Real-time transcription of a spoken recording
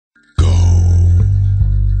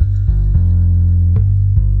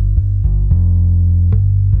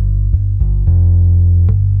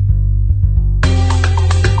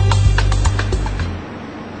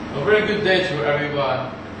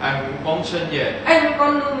Chen Ye. I'm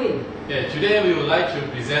Con. Today we would like to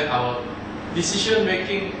present our decision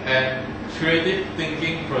making and creative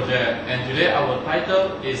thinking project, and today our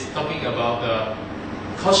title is talking about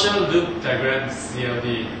the causal loop diagram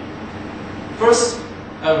CLD. First,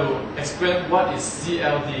 I will explain what is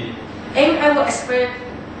CLD. And I will explain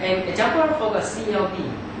an example for the CLD.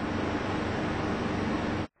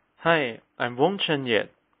 Hi, I'm Wong Chen Ye.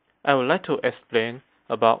 I would like to explain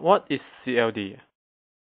about what is CLD.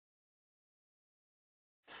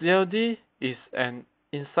 CLD is an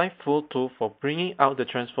insightful tool for bringing out the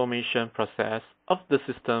transformation process of the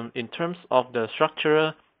system in terms of the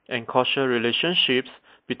structural and causal relationships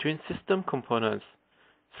between system components.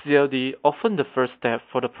 CLD often the first step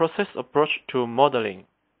for the process approach to modeling.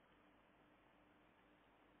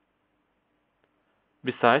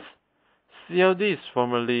 Besides, CLD is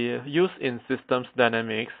formally used in systems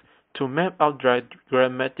dynamics to map out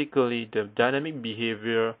diagrammatically the dynamic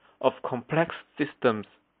behavior of complex systems,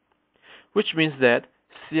 which means that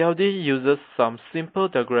CLD uses some simple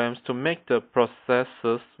diagrams to make the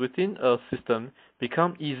processes within a system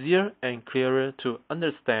become easier and clearer to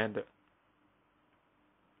understand.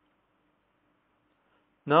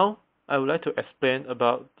 Now, I would like to explain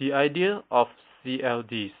about the idea of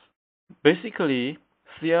CLDs. Basically,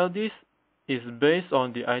 CLDs is based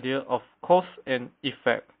on the idea of cause and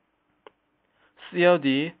effect.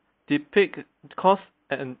 CLD depicts cause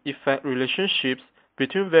and effect relationships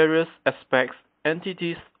between various aspects,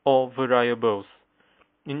 entities, or variables.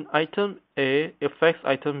 In item A affects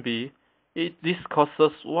item B, this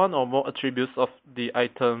causes one or more attributes of the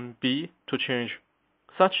item B to change,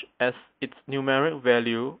 such as its numeric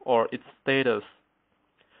value or its status.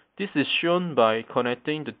 This is shown by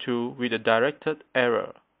connecting the two with a directed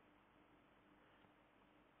arrow.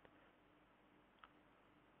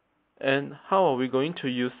 And how are we going to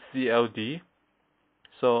use CLD?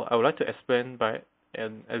 So I would like to explain by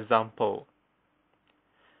an example.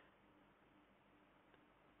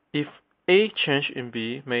 If A change in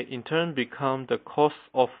B may in turn become the cause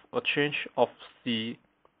of a change of C,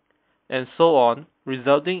 and so on,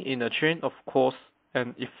 resulting in a chain of cause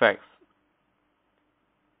and effects.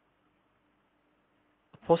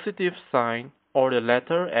 A positive sign, or the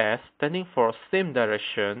letter S standing for same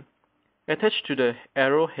direction, attached to the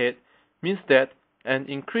arrowhead means that an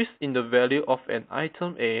increase in the value of an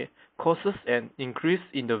item A causes an increase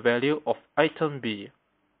in the value of item B.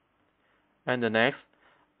 And the next,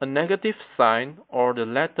 a negative sign, or the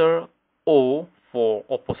letter O for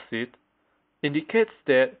opposite, indicates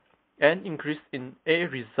that an increase in A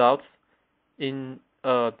results in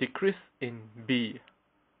a decrease in B.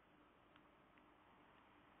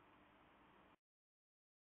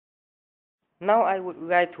 Now I would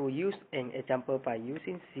like to use an example by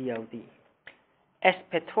using CLD. As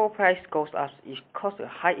petrol price goes up, it causes a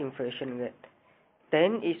high inflation rate.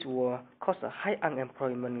 Then it will cause a high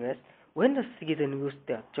unemployment rate. When the citizens lose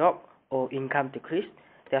their job or income decrease,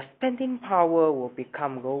 their spending power will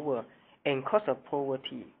become lower and cause a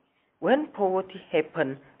poverty. When poverty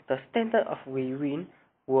happens, the standard of living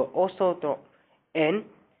will also drop, and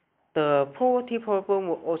the poverty problem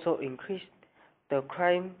will also increase the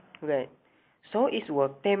crime rate. So it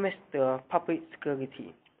will damage the public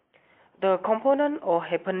security. The components all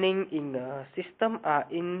happening in the system are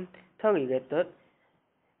interrelated.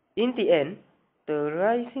 In the end, the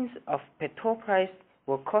rising of petrol price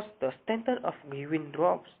will cause the standard of living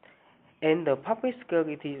drops, and the public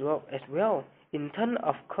security drop as well. In terms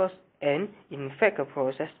of cost and effect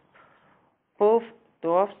process, both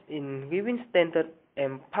drops in living standard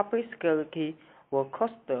and public security will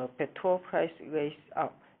cause the petrol price raise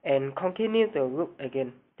up and continue the loop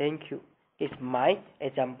again. Thank you. It's my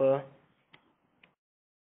example.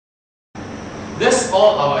 That's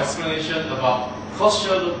all our explanation about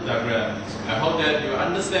causal loop diagrams. I hope that you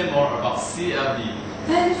understand more about CLD.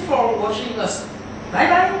 Thanks for watching us. Bye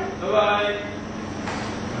bye. Bye bye.